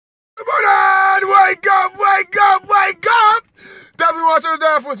want to start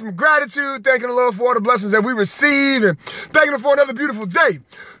off with some gratitude, thanking the Lord for all the blessings that we receive, and thanking Him for another beautiful day.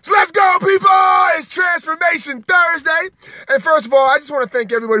 So let's go, people! It's Transformation Thursday. And first of all, I just want to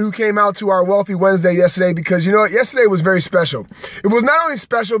thank everybody who came out to our Wealthy Wednesday yesterday, because you know what? Yesterday was very special. It was not only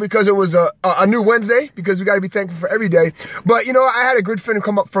special because it was a new Wednesday, because we got to be thankful for every day, but you know, I had a good friend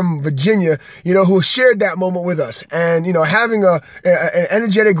come up from Virginia, you know, who shared that moment with us. And you know, having an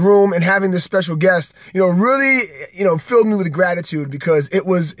energetic room and having this special guest, you know, really, you know, filled me with gratitude, because it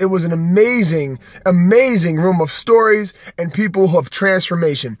was an amazing room of stories and people of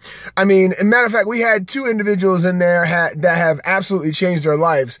transformation. I mean, as a matter of fact, we had two individuals in there that have absolutely changed their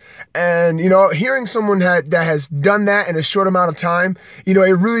lives. And, you know, hearing someone that has done that in a short amount of time, you know,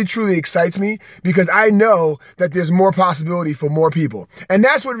 it really truly excites me, because I know that there's more possibility for more people. And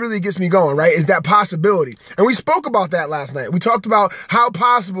that's what really gets me going, right? Is that possibility. And we spoke about that last night. We talked about how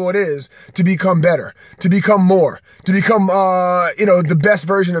possible it is to become better, to become more, to become, you know, the best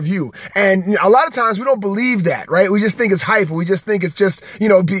version of you. And a lot of times we don't believe that, right? We just think it's hype. We just think it's just, you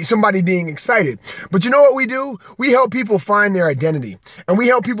know, somebody being excited. But you know what we do? We help people find their identity, and we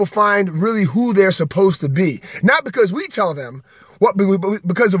help people find really who they're supposed to be. Not because we tell them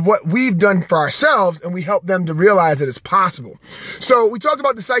because of what we've done for ourselves, and we help them to realize that it's possible. So we talked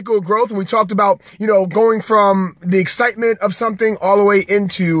about the cycle of growth, and we talked about, you know, going from the excitement of something all the way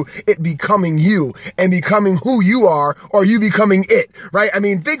into it becoming you and becoming who you are, or you becoming it, right? I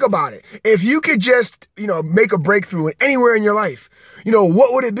mean, think about it. If you could just, you know, make a breakthrough anywhere in your life, you know,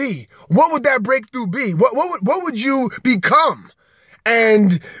 what would it be? What would that breakthrough be? What would you become?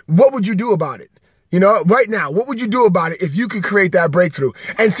 And what would you do about it? You know, right now, what would you do about it if you could create that breakthrough?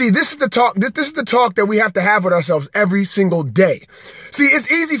 And see, this is the talk. This is the talk that we have to have with ourselves every single day. See,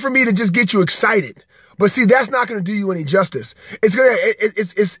 it's easy for me to just get you excited, but see, that's not going to do you any justice. It's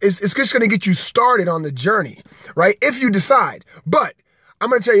just going to get you started on the journey, right? If you decide. But I'm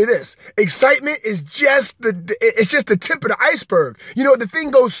going to tell you this, excitement is just the tip of the iceberg. You know, the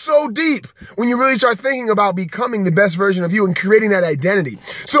thing goes so deep when you really start thinking about becoming the best version of you and creating that identity.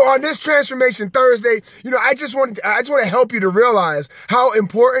 So on this Transformation Thursday, you know, I just want to help you to realize how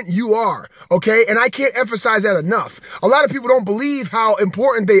important you are. Okay. And I can't emphasize that enough. A lot of people don't believe how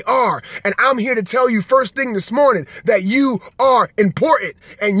important they are. And I'm here to tell you first thing this morning that you are important,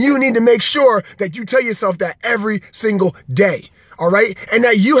 and you need to make sure that you tell yourself that every single day. All right. And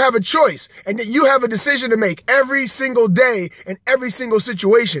that you have a choice, and that you have a decision to make every single day in every single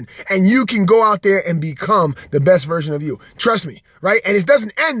situation. And you can go out there and become the best version of you. Trust me. Right. And it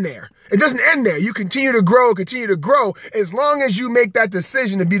doesn't end there. It doesn't end there. You continue to grow as long as you make that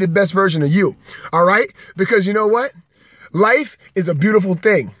decision to be the best version of you. All right. Because you know what? Life is a beautiful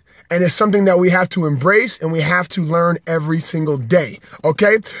thing. And it's something that we have to embrace, and we have to learn every single day,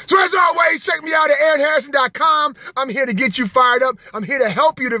 okay? So as always, check me out at AaronHarrison.com. I'm here to get you fired up. I'm here to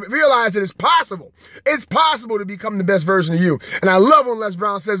help you to realize that it's possible. It's possible to become the best version of you. And I love when Les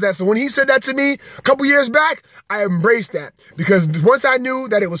Brown says that. So when he said that to me a couple years back, I embraced that. Because once I knew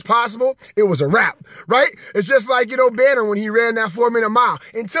that it was possible, it was a wrap, right? It's just like, you know, Banner when he ran that 4-minute mile.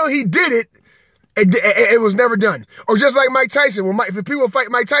 Until he did it, it was never done. Or just like Mike Tyson. When the people fight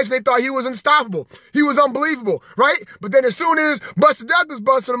Mike Tyson, they thought he was unstoppable. He was unbelievable, right? But then as soon as Buster Douglas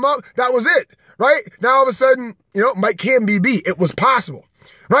busted him up, that was it, right? Now all of a sudden, you know, Mike can be beat. It was possible,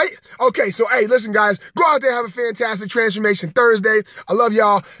 right? Okay, so hey, listen guys, go out there, have a fantastic Transformation Thursday. I love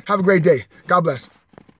y'all. Have a great day. God bless.